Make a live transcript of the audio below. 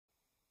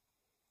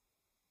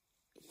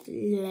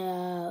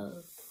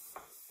slow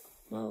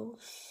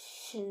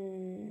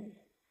motion.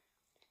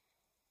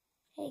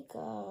 Hey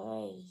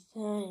guys,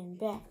 I'm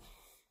back.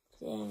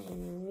 Then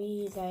in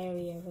the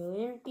diary of a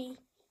wimpy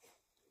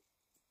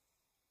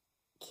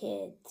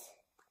kid.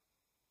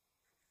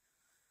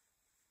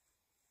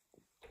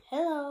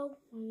 Hello,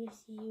 we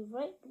see you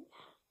right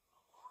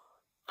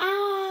now.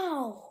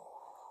 Ow!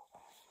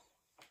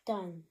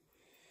 Done.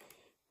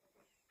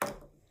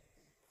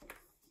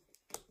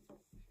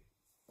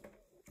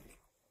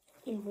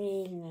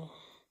 Ring.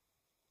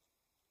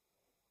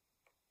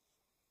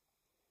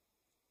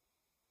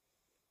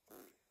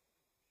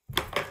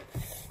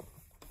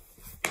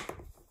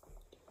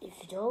 If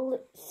you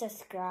don't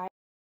subscribe,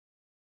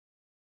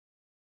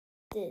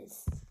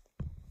 this.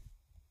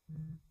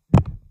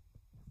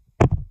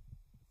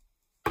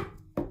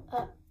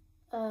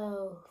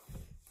 Oh.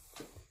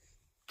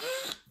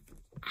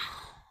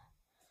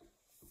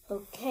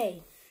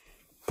 Okay.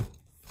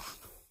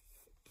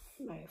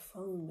 My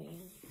phone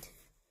man.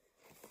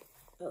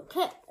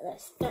 Okay,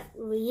 let's start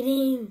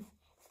reading.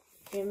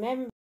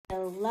 Remember the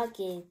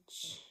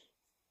luggage.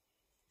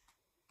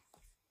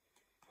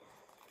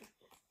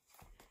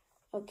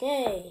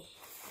 Okay.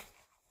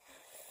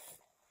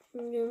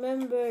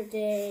 Remember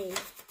the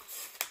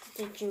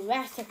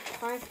Jurassic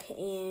Park,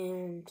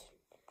 and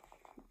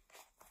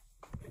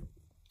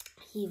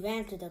he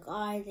ran to the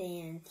guys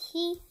and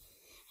he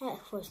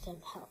asked for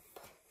some help.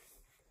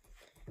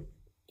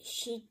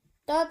 She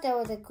thought that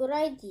was a good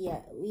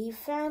idea. We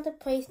found a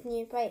place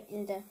nearby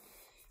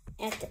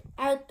at the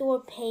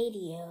outdoor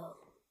patio.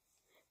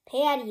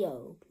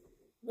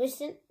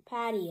 Listen,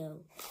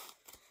 patio.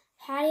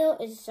 Patio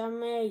is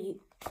somewhere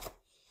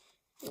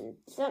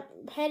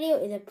patio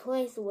is a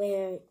place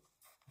where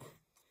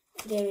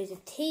there is a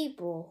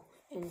table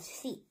and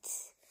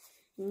seats,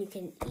 and you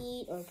can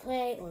eat or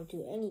play or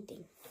do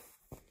anything.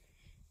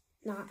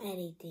 Not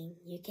anything.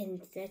 You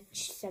can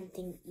touch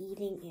something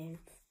eating and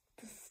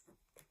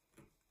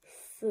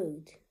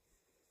food.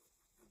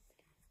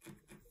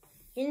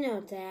 You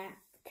know that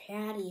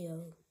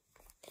patio.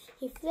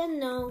 If you don't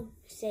know,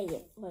 say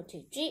it. 1,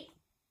 2, 3.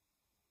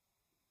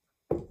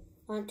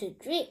 1, 2,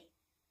 3.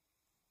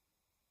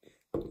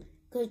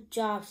 Good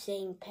job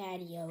saying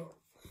patio.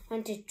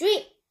 1, 2,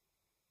 3.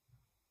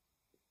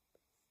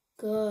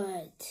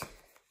 Good.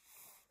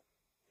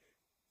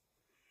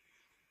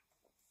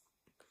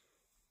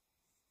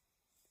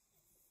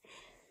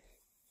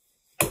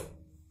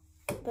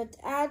 But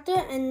Aldo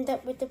ended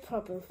up with a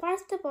problem.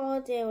 First of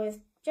all, there was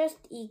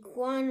just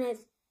iguanas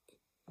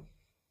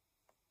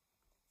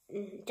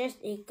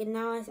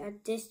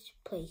at this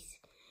place.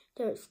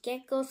 There was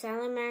gecko,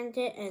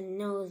 salamander, and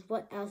knows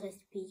what else is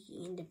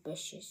speaking in the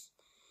bushes.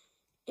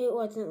 It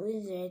wasn't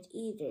lizards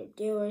either.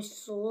 There were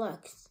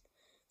slugs.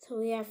 So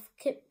we have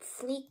kept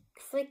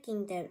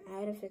flicking them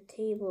out of the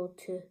table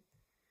to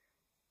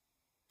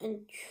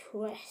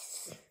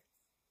undress.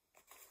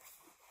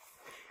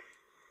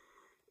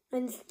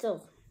 And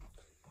still,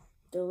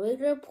 the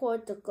waiter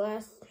poured the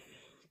glass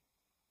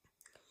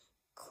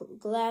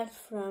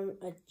from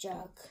a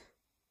jug.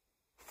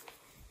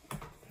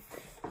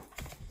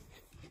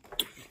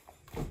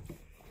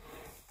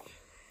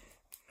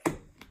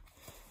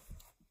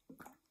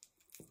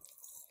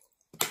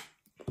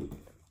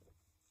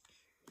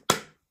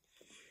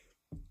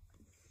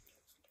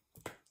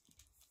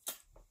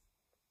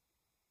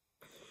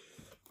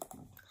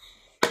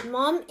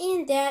 Mom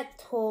and Dad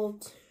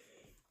told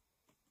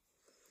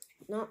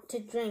not to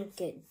drink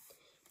it.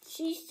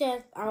 She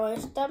said our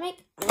stomachs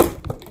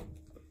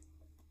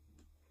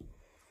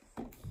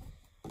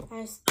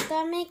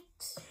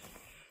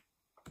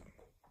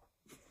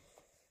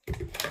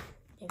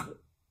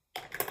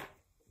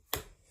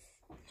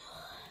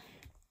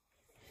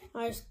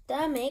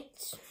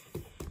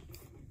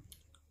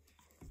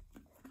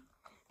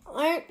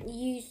aren't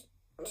used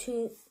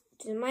to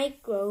the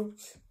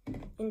microbes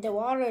in the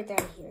water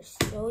down here,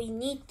 so we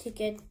need to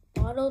get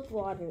bottled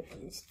water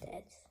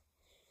instead.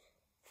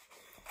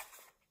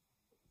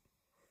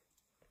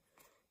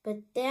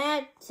 But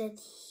Dad said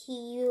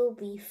he'll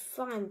be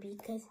fine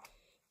because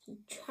he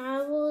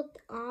traveled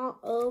all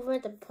over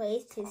the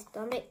place. His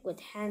stomach would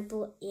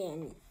handle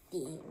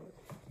anything.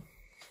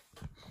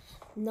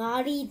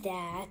 Naughty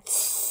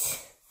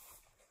dads.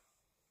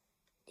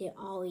 They're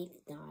always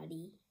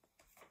naughty.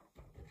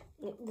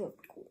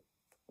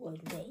 One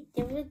day,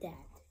 there was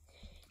that.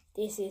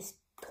 This is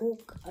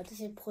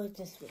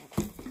poisonous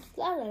water.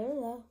 La la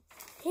la.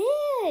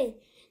 Hey,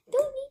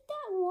 don't need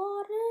that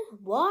water.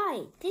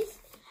 Why?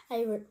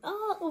 I went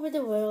all over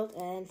the world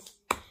and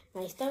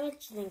my stomach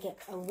didn't get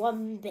a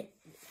one bit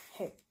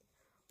hurt.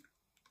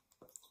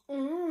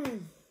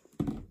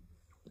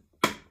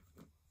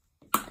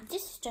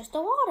 This is just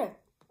the water.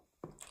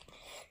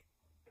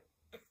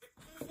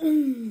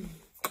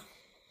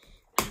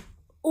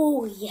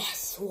 Oh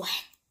yes,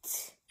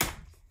 wet.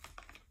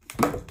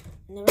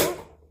 Never.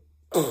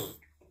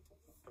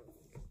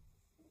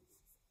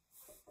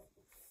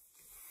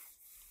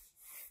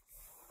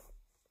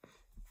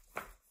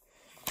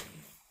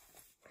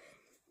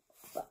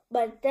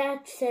 But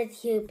Dad said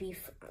he'll be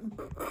fine.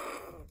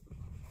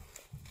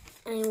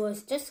 I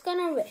was just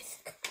gonna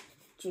risk.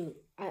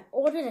 I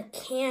ordered a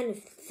can of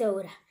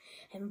soda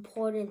and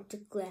poured it into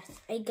glass.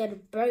 I got a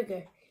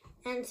burger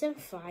and some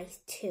fries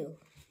too.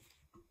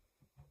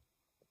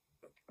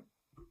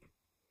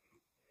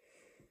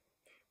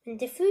 When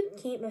the food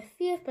came, a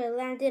few of it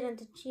landed on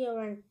the chair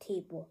around the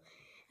table.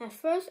 At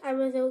first, I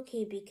was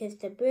okay because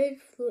the bird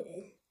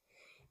flew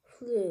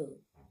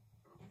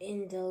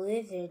and the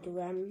lizard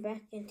ran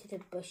back into the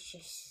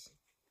bushes.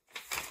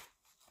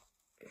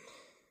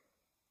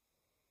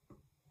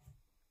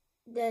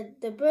 A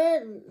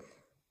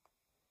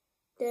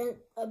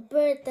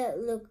bird that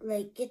looked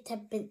like it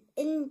had been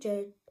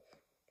injured,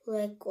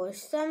 leg or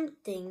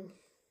something,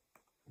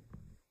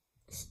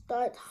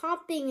 started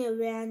hopping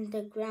around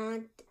the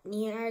ground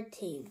near our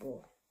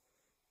table.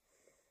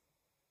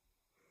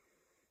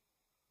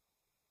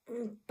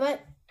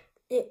 But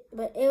it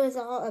was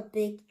all a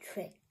big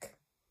trick.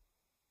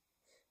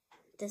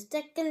 The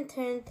second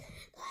turned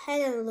the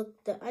head and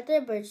looked. The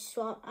other bird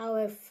swallowed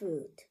our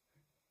food.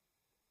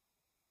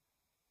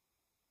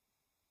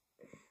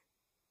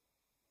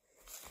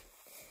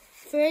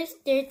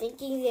 First, they're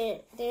thinking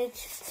they're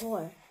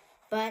poor,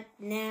 but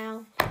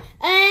now,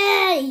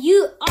 hey,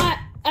 you are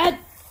a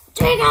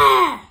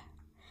trigger!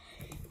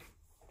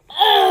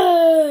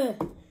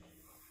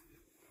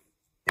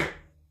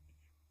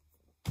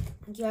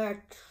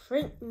 You're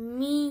tricking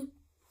me.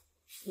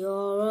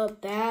 You're a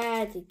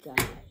bad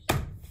guy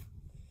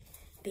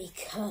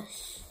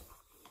because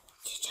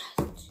you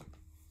just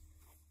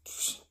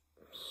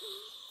tricked me.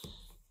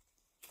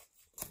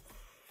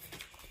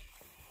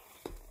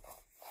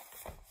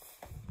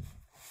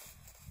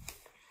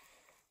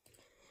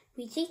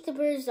 We take the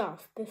birds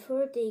off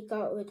before they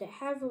got rid of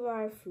half of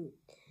our food.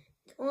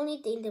 The only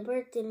thing the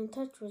bird didn't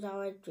touch was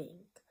our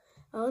drink.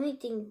 The only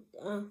thing,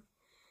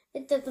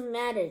 it doesn't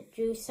matter.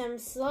 Some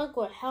slugs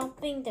were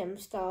helping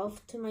themselves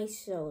to my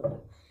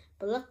soda.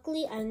 But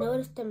luckily, I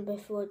noticed them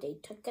before they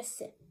took a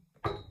sip.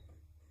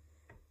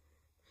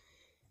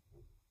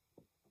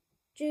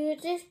 To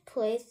this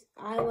place,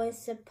 I was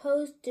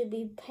supposed to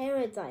be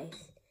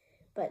paradise.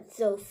 But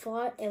so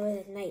far, it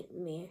was a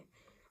nightmare.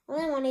 All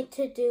I wanted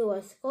to do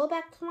was go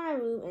back to my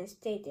room and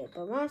stay there.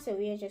 But Mom said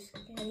we were just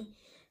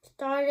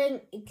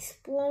starting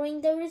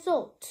exploring the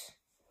resort.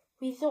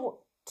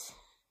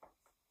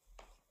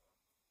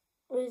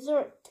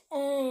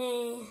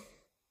 And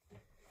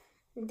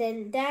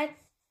then Dad,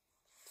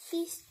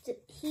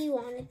 he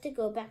wanted to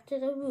go back to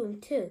the room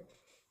too.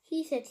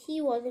 He said he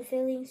wasn't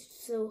feeling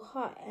so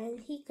hot and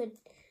he could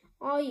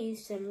all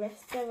use some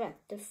rest at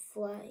the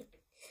flight.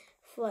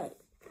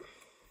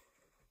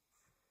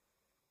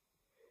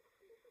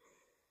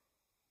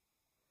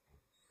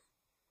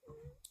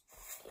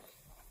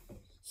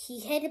 He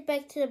headed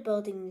back to the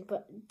building,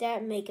 but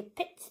Dad made a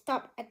pit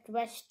stop at the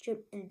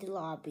restroom in the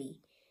lobby.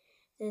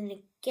 Then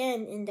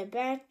again in the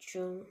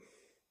bathroom,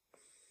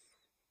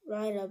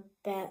 right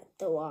about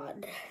the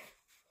water.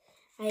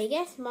 I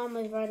guess Mom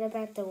was right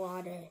about the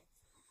water.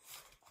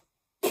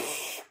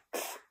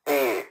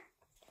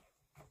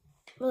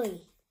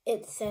 Really,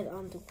 it said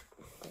on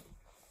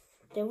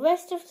the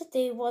rest of the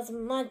day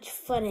wasn't much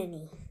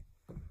fun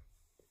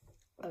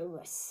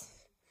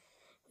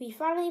We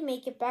finally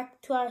make it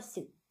back to our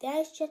suite.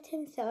 Dad shut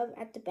himself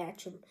at the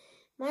bathroom.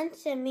 Mom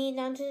sent me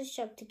down to the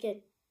shop to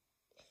get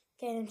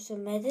him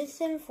some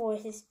medicine for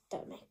his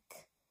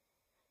stomach.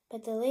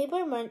 But the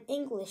label learned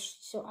English,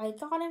 so I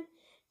got him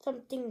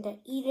something that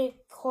either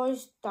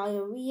caused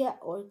diarrhea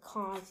or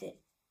caused it.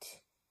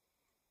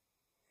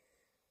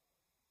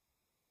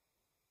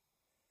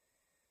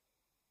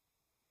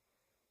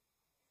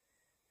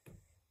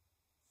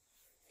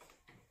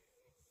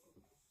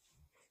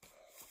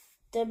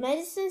 The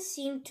medicine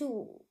seemed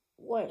to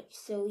work,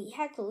 so we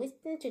had to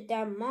listen to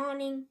that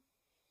morning.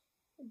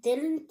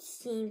 Didn't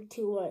seem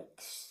to work,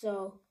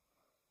 so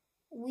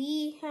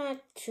we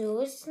had to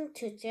listen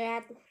to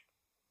that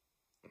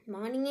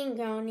moaning and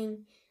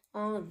groaning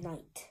all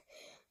night.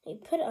 I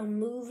put a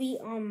movie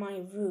on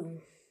my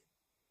room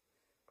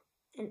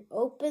and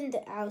opened to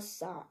the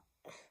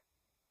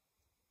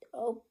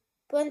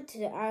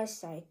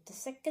outside. The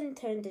second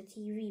turned the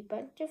TV,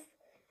 bunch of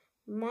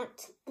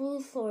moths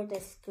blew through the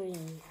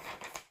screen.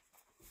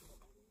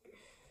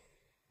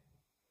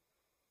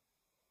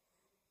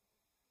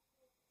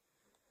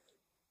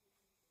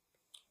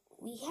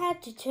 We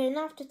had to turn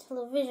off the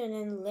television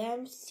and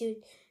lamps to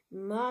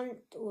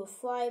month will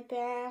fly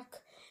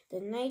back. The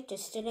night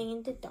just sitting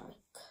in the dark.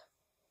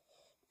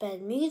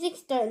 But music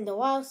started in the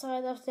wild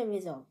side of the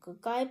resort. A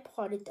guy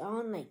partied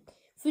all night.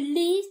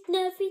 Feliz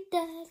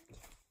Navidad.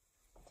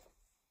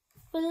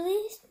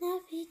 Feliz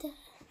Navidad.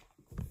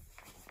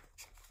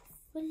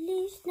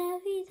 Feliz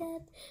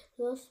Navidad.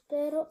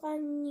 Prospero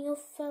año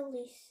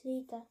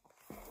felicidad.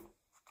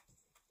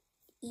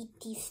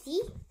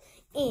 etc.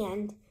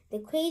 And the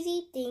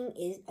crazy thing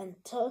is,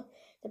 until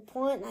the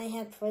point I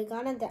had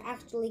forgotten that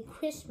actually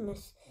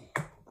Christmas,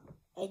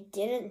 I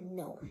didn't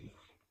know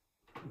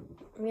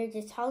where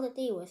this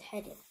holiday was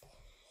headed.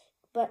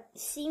 but it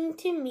seemed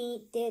to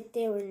me that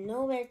there were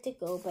nowhere to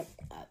go but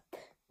up.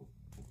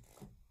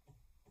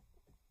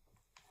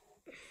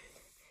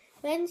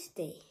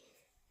 Wednesday.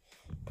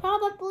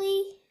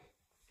 Probably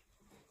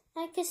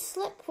I could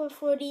sleep for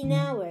 14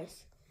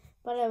 hours,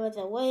 but I was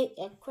awake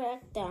at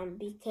crackdown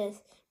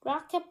because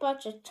rocket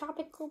bunch of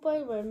tropical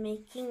birds were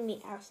making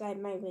me outside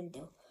my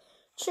window.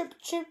 Chirp,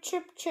 chirp,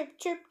 chirp, chirp,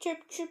 chirp,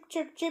 chirp, chirp,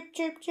 chirp, chirp,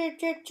 chirp, chirp,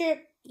 chirp, chirp,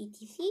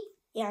 etc.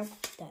 Yeah,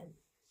 done.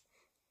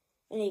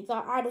 When I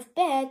got out of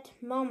bed,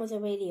 Mom was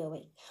already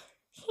awake.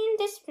 She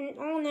had spent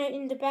all night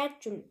in the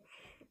bedroom,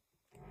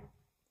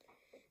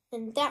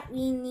 and that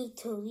we need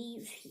to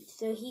leave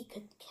so he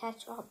could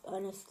catch up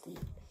on his sleep.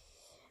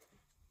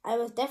 I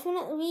was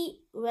definitely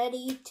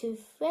ready to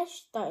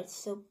fresh start,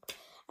 so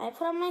I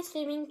put on my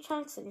swimming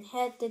trunks and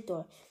headed the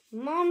door.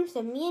 Mom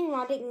said me and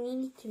Roderick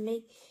needed to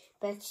make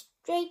bed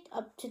straight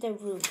up to the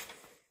room.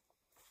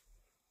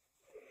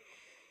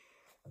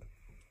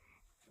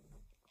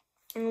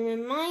 I'm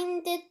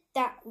reminded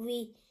that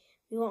we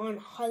were on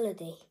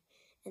holiday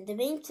and the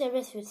main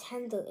service would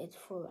handle it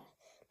for us.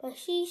 But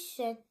she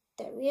said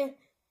that we're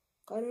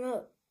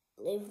gonna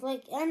live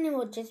like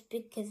animals just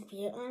because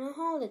we're on a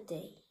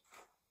holiday.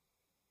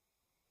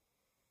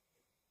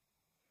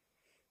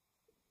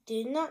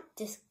 Do not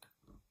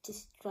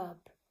disturb.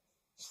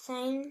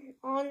 Sign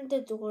on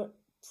the door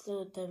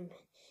so the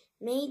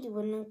maid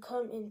wouldn't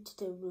come into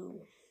the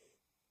room.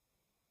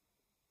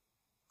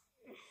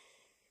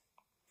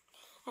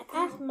 I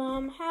asked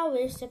Mom how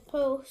we're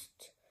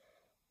supposed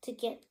to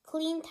get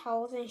clean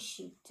towels and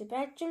sheets. The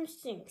bedroom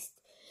sinks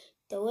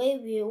the way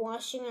we're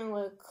washing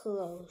our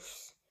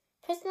clothes.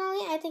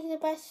 Personally, I think the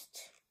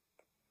best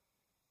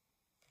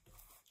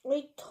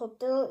way to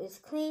hotel is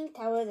clean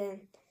towels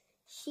and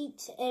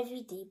sheets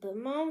every day, but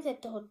Mom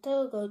said the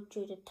hotel goes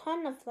through a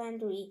ton of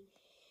laundry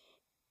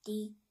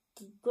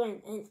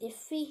degrant, and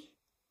if we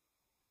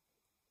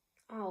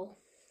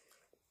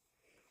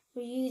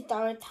used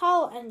our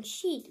towel and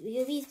sheet,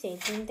 we'll be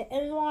saving the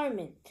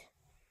environment.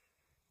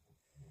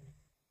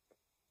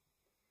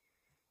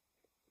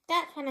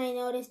 That's when I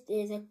noticed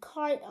there's a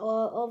card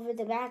all over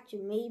the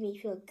bathroom. Made me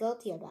feel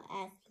guilty about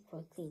asking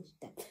for clean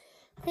stuff.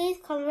 Please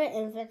cover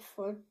and vet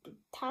for the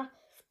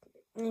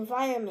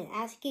environment.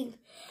 Asking,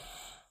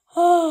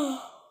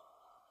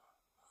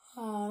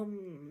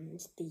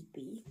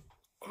 sleepy.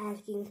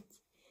 Asking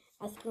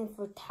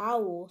for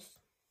towels.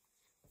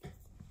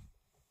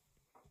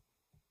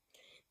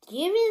 Do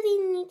you really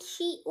need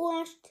sheet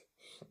washed?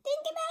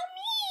 Think about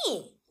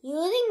me.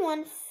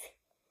 Using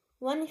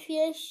one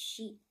fair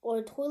sheet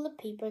or toilet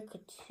paper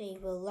could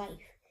save a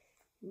life.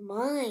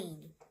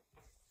 Mine.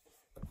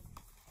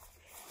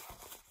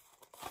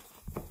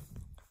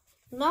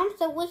 Mom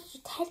said we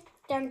should head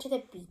down to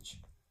the beach.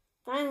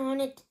 When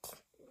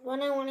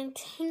I wanted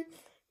to come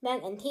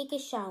back and take a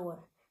shower.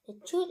 The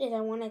truth is,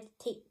 I wanted to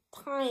take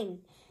time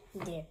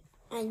there.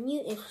 I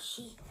knew if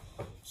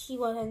she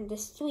wasn't the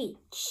sweet.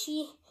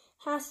 She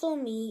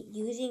hassled me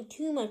using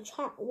too much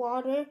hot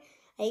water.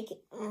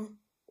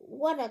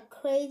 What a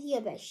crazy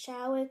of a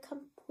shower,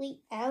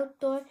 complete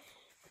outdoor.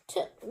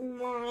 Took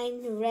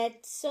mine,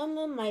 read some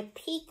of my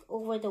peek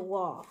over the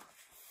wall.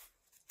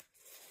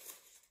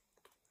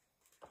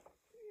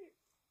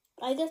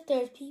 I guess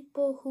there's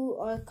people who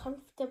are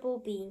comfortable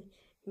being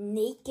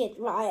naked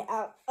right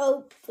out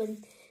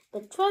open,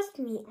 but trust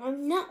me,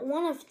 I'm not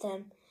one of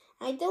them.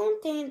 I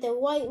don't think the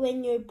right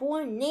when you're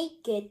born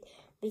naked,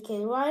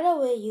 because right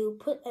away you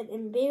put an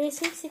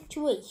embarrassing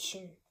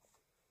situation.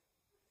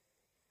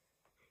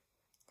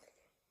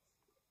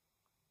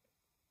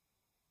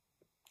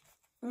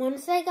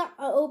 Once I got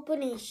an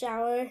opening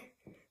shower,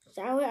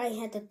 I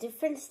had a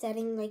different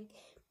setting like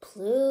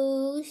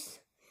blues,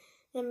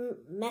 the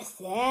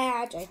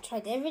massage. I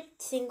tried every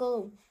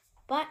single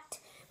but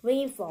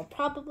rainfall,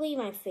 probably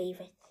my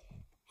favorite.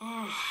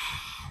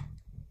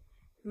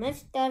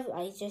 Most of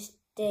I just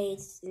stayed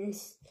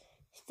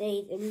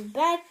in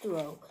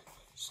bathrobe,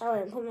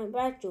 shower and put my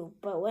bathrobe.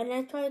 But when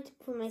I tried to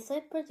put my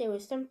slippers, there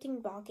was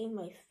something blocking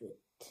my foot.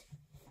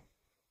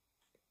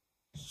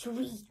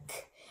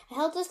 Shriek! I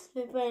held the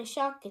slipper in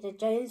shock as a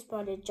giant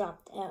spider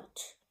dropped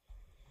out.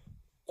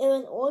 It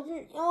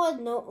was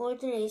no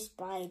ordinary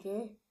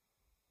spider.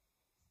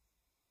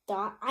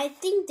 I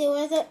think there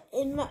was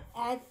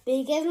as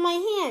big as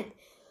my hand.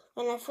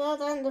 When I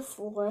fell on the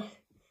floor,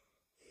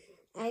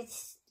 I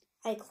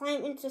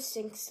climbed into the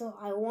sink so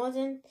I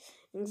wasn't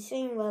in the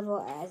same level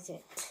as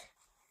it.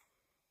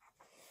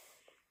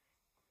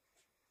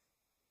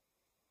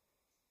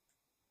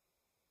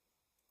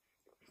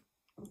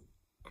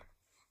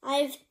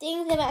 I've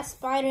think about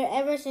spider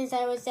ever since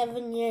I was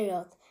 7 years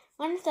old.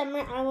 One summer,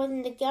 I was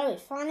in the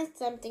garage, finding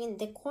something in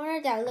the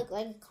corner that looked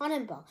like a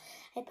cotton ball.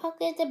 I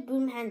pocketed the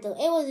broom handle.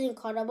 It wasn't a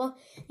cotton ball.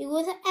 It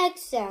was an egg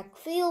sack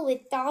filled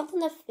with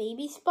thousands of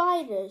baby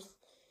spiders.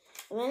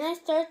 And when I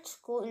started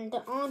school in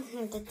the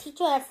autumn, the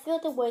teacher had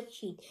filled the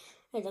worksheet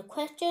with a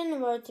question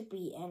and where to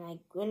be. And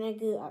when I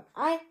grew up,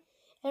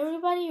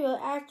 everybody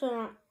wrote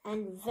astronaut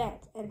and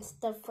vet and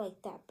stuff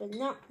like that, but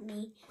not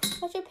me.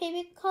 What's your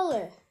favorite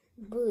color?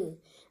 Blue.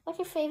 What's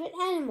your favorite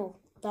animal?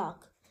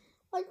 Dog.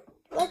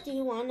 What do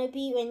you want to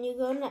be when you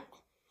grow up?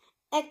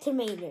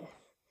 Estimator.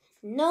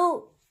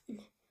 No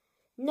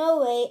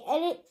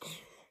way.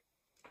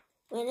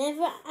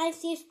 Whenever I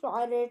see a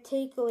spider,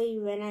 take away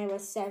when I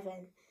was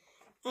 7.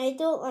 I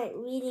don't like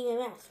reading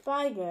about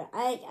spider.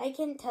 I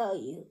can tell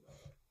you.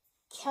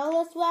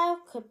 Keller's Wow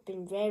could have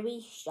been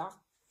very short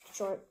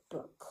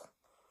book.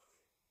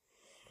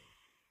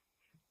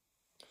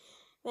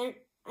 When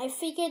I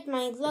figured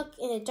my luck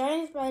in a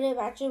giant spider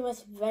vacuum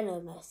was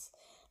venomous.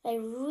 I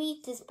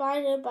read the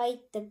spider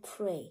bite the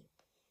prey.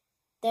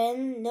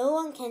 Then no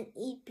one can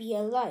be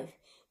alive,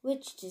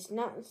 which does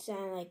not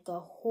sound like a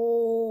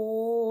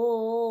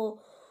whole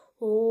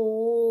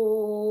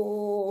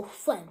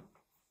fun.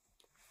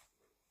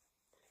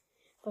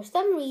 For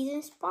some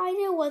reason,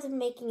 spider wasn't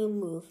making a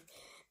move.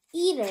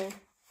 Either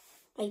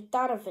I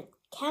thought of it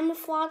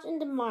camouflage in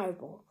the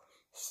marble,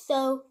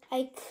 so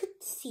I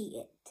could see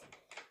it.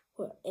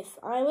 Or if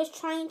I was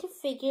trying to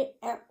figure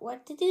out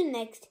what to do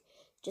next,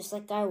 just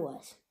like I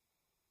was.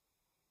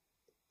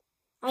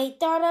 I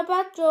thought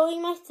about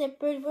throwing my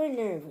slippers were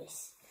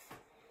nervous.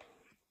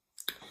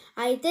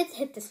 I did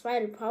hit the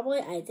spider, probably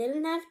I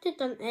didn't have to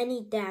done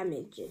any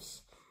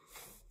damages.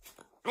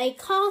 I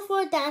called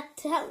for Dad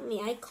to help me.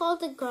 I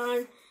called the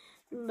ground,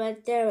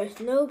 but there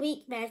was no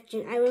beat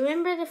vacuum. I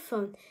remember the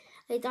phone.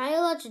 I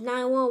dialed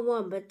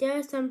 911, but there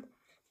was some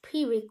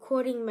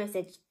pre-recording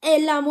message.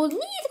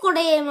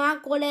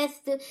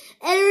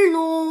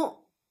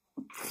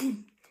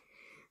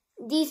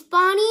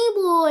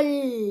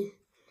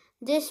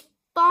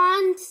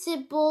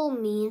 Responsible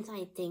means,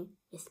 I think,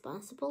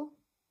 responsible.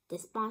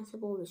 It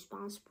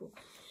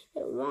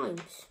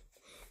rhymes.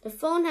 The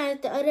phone has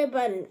the other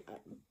button.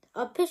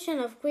 A picture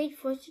of great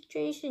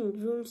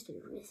frustration room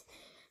service.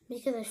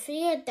 Because I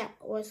figured that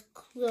was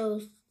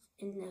close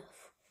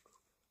enough.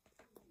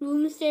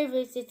 Room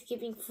service is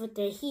giving food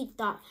there. He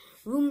thought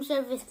room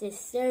service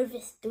is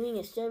doing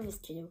a service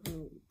to the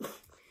room.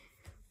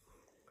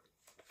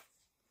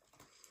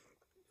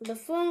 The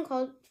phone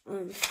called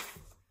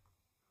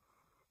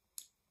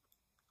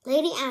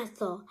Lady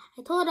Ansel.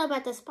 I told her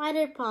about the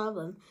spider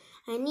problem.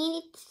 I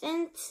needed to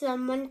send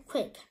someone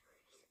quick.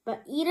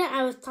 But either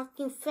I was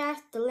talking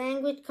fast, the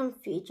language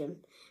confused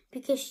him.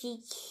 Because she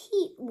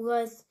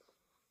was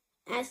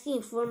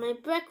asking for my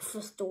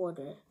breakfast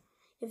order.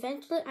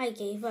 Eventually, I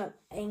gave up,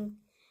 and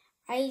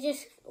I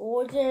just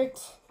ordered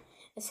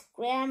a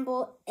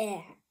scrambled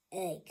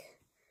egg.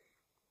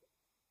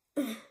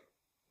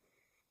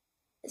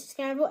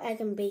 Scrambled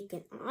egg and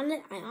bacon.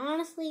 I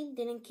honestly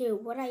didn't care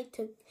what I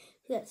took to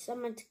get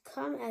someone to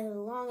come as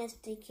long as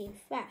they came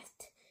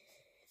fast.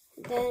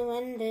 Then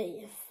when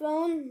the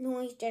phone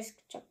noise just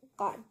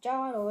got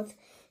startled,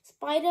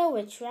 spider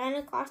which ran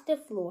across the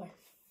floor,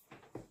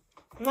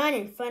 right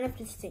in front of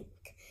the sink.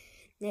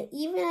 Now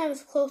even I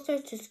was closer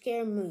to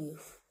scare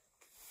move.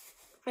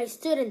 I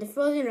stood in the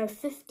frozen for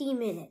 15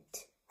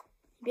 minutes.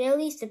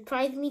 Barely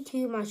surprised me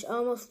too much,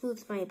 almost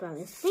lose my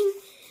balance.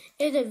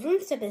 There's a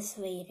room service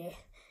later.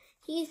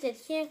 He said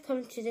he'll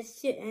come to the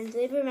suit and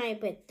deliver my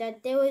bed,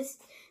 that there was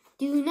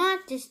do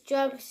not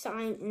disturb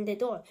sign in the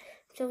door.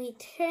 So he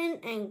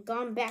turned and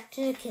gone back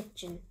to the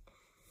kitchen.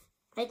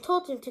 I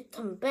told him to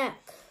come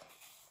back.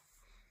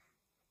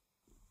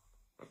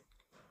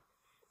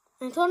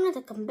 I told him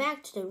to come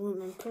back to the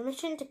room and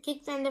permission to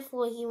kick down the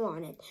floor he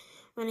wanted.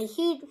 When I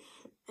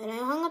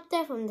hung up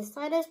there from the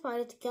side of the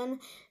spider to kind of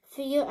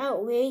figure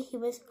out where he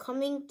was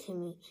coming to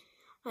me.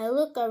 I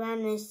look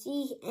around and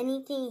see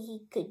anything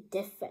he could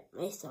defend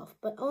myself,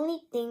 but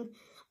only thing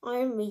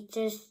arm reach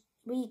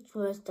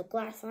was the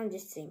glass on the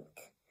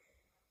sink.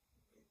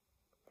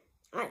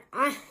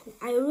 I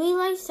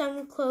realized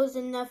I'm close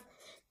enough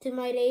to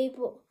I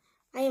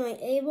am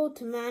able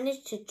to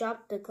manage to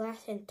drop the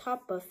glass on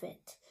top of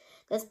it.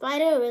 The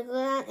spider wriggled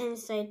out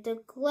inside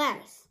the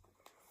glass.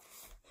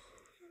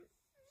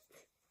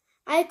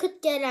 I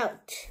could get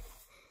out.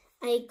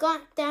 I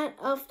got down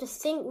off the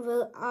sink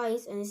with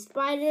eyes and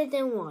spidered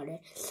in water.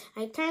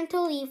 I turned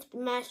to leave the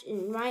match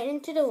and right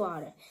into the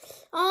water.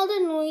 All the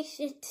noise,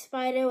 the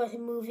spider was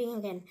moving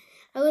again.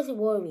 I was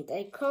worried.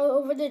 I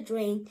crawled over the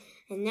drain,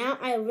 and now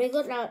I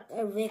wriggled out.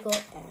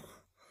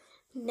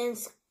 Then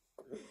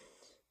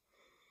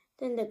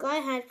the guy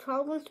had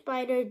problems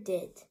spider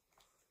did.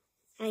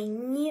 I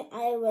knew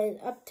I was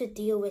up to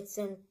deal with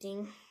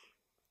something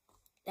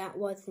that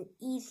wasn't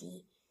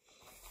easy.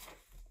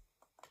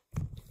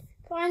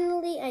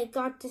 Finally, I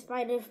got the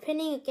spider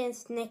pinning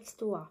against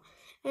next wall.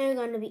 And I'm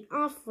going to be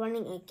off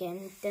running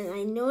again. Then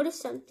I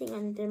noticed something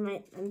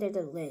under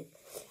the lid,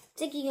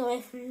 sticking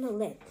away from the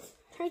lid.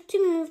 Tried to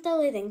move the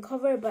lid and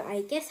cover, but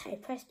I guess I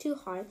pressed too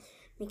hard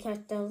because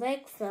the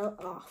leg fell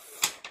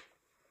off.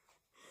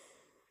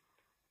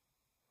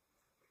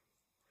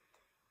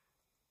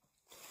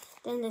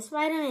 Then the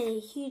spider made a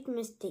huge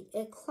mistake.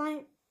 It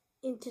climbed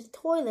into the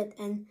toilet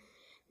and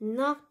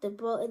knocked the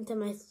ball into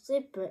my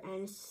slipper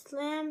and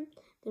slammed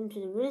them to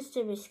the room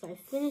service guy.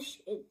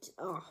 Finished it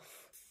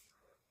off.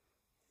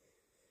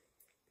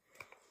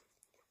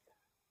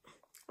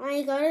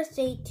 I gotta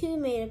say, two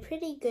made a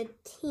pretty good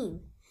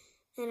team.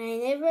 And I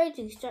never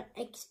do start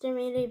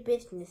exterminator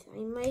business. I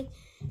might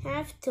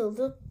have to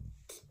look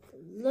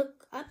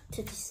up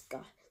to this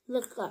guy.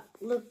 Look up.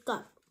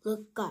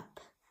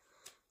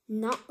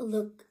 Not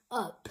look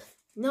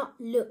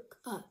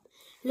up.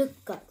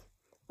 Look up.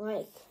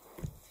 Like,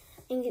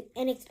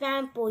 an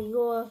example,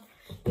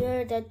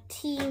 you're the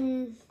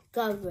team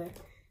governor,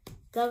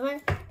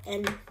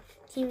 and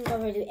team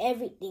governor do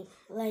everything,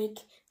 like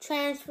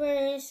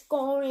transfers,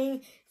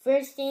 scoring,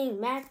 versing,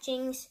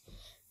 matchings.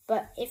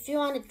 But if you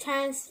want to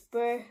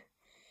transfer,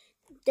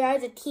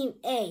 there's a team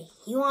A.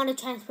 You want to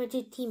transfer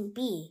to team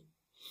B,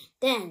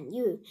 then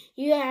you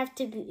have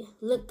to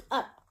look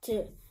up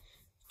to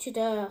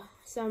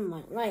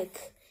someone.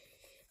 Like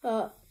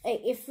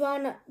if you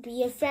want to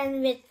be a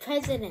friend with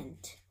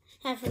president,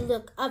 you have to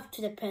look up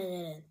to the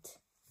president.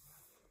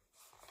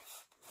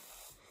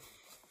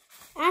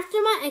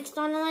 After my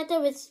exterminator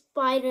with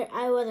Spider,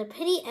 I was a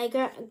pretty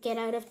eager to get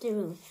out of the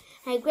room.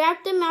 I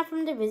grabbed the map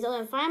from the Rizzle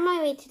and found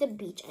my way to the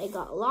beach. I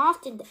got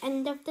lost at the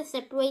end of the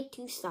separate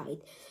two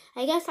sides.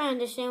 I guess I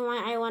understand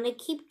why I want to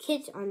keep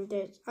kids on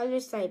the other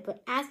side,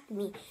 but ask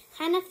me,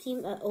 kind of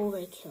seemed an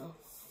overkill.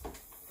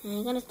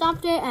 I'm gonna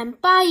stop there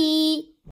and bye!